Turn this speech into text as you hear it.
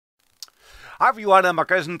Hi everyone, I'm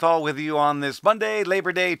Mark Eisenthal with you on this Monday,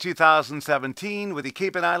 Labor Day 2017 with the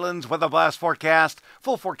Cape and Islands Weatherblast forecast.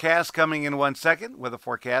 Full forecast coming in 1 second. Weather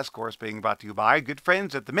forecast, of course, being brought to you by good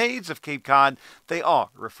friends at the Maids of Cape Cod. They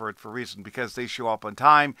are referred for a reason because they show up on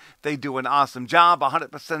time. They do an awesome job,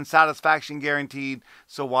 100% satisfaction guaranteed.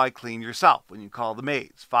 So why clean yourself when you call the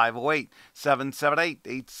Maids?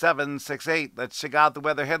 508-778-8768. Let's check out the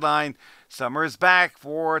weather headline. Summer is back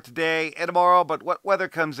for today and tomorrow, but what weather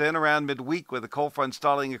comes in around midweek with a cold front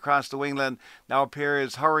stalling across New England now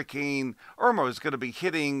appears Hurricane Irma is going to be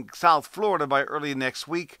hitting South Florida by early next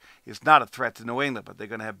week. It's not a threat to New England, but they're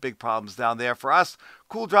going to have big problems down there. For us,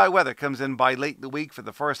 cool, dry weather comes in by late in the week for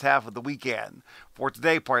the first half of the weekend. For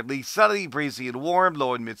today, partly sunny, breezy and warm,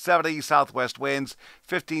 low and mid-70s, southwest winds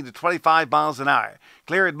 15 to 25 miles an hour.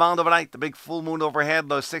 Clear and mild overnight, the big full moon overhead,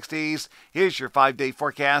 low 60s. Here's your 5-day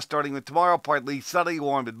forecast, starting with tomorrow, partly sunny,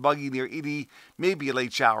 warm and muggy near Edie, maybe a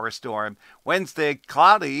late shower or storm. Wednesday,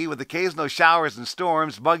 cloudy with occasional showers and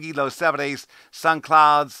storms, muggy, low 70s, sun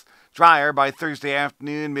clouds. Drier by Thursday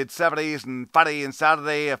afternoon, mid-70s, and Friday and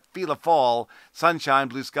Saturday, a feel of fall. Sunshine,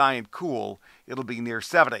 blue sky, and cool. It'll be near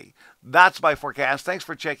 70. That's my forecast. Thanks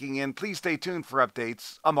for checking in. Please stay tuned for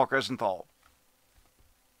updates. I'm Mark Rosenthal.